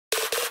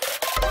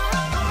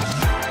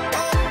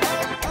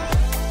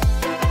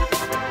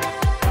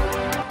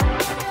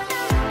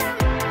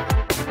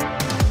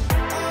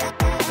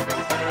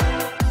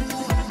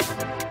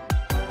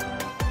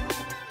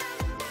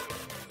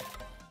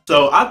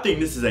So I think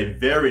this is a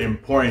very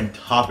important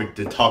topic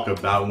to talk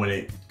about when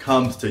it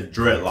comes to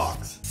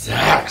dreadlocks.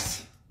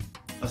 Sex!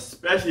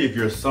 Especially if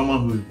you're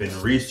someone who's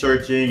been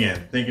researching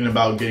and thinking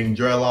about getting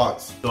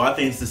dreadlocks. So I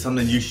think this is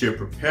something you should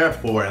prepare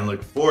for and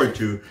look forward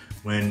to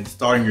when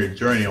starting your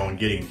journey on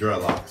getting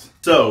dreadlocks.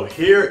 So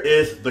here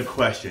is the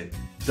question.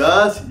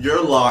 Does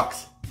your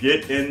locks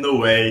get in the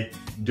way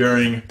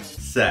during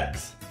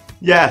sex?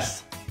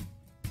 Yes.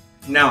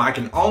 Now I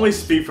can only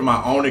speak from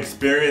my own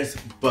experience,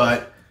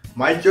 but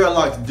my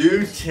dreadlocks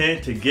do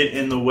tend to get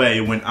in the way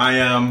when I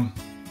am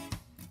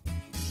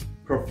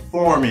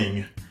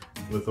performing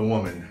with a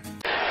woman.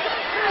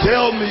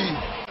 Tell me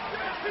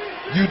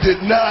you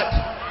did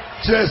not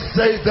just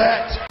say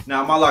that.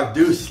 Now my lock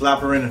do slap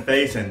her in the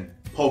face and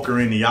poke her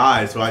in the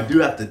eyes, so I do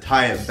have to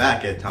tie it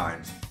back at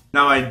times.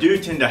 Now I do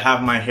tend to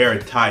have my hair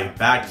tied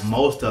back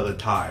most of the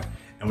time,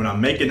 and when I'm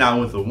making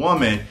out with a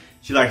woman,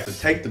 she likes to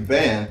take the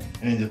band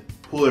and then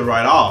just pull it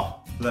right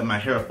off to let my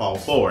hair fall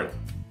forward.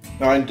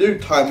 Now I do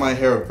tie my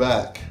hair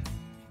back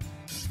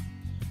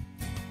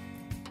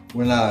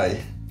when I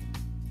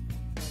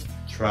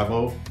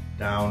travel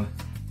down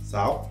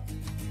south.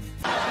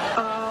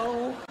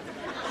 Oh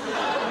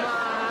my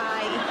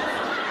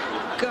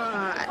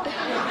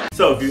God.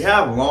 So if you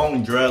have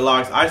long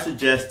dreadlocks, I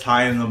suggest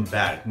tying them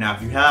back. Now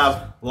if you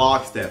have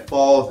locks that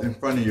falls in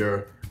front of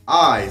your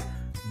eyes,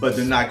 but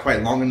they're not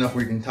quite long enough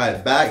where you can tie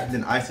it back,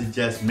 then I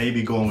suggest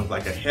maybe going with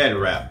like a head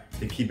wrap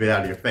to keep it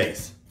out of your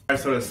face.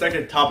 Alright, so the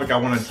second topic I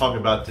want to talk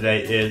about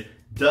today is,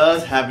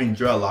 does having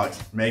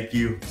dreadlocks make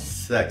you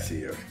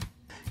sexier?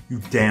 You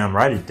damn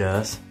right it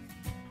does.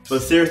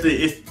 But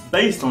seriously, it's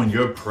based on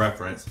your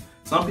preference.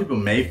 Some people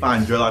may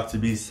find dreadlocks to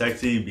be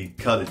sexy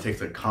because it takes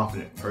a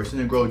confident person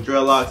to grow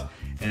dreadlocks,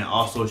 and it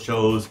also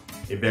shows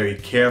a very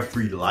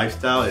carefree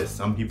lifestyle that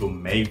some people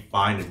may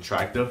find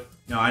attractive.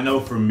 Now I know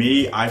for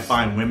me, I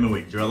find women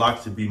with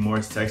dreadlocks to be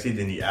more sexy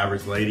than the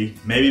average lady.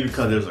 Maybe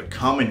because there's a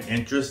common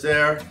interest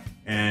there,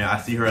 and I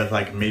see her as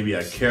like maybe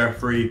a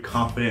carefree,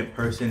 confident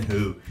person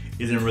who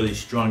isn't really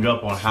strung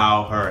up on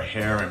how her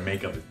hair and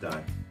makeup is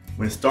done.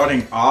 When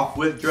starting off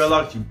with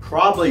dreadlocks, you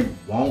probably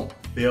won't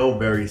feel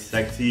very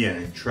sexy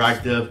and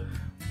attractive,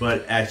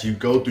 but as you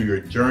go through your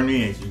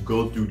journey, as you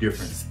go through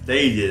different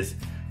stages,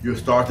 you'll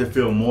start to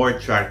feel more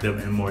attractive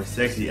and more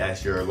sexy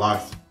as your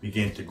locks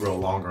begin to grow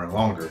longer and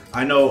longer.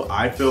 I know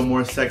I feel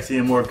more sexy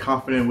and more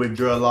confident with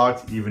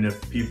dreadlocks, even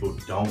if people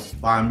don't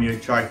find me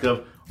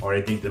attractive or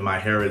they think that my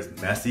hair is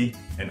messy.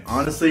 And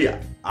honestly,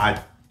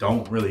 I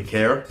don't really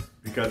care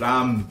because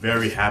I'm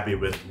very happy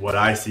with what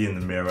I see in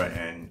the mirror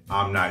and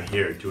I'm not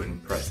here to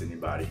impress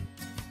anybody.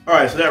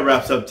 Alright, so that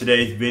wraps up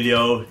today's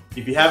video.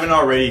 If you haven't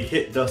already,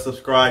 hit the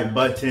subscribe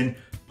button,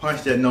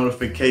 punch that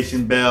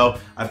notification bell.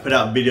 I put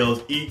out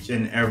videos each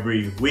and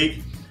every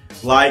week.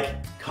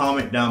 Like,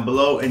 comment down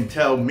below, and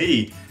tell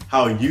me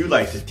how you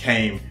like to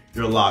tame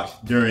your locks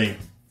during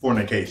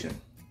fornication.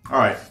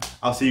 Alright,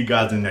 I'll see you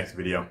guys in the next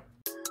video.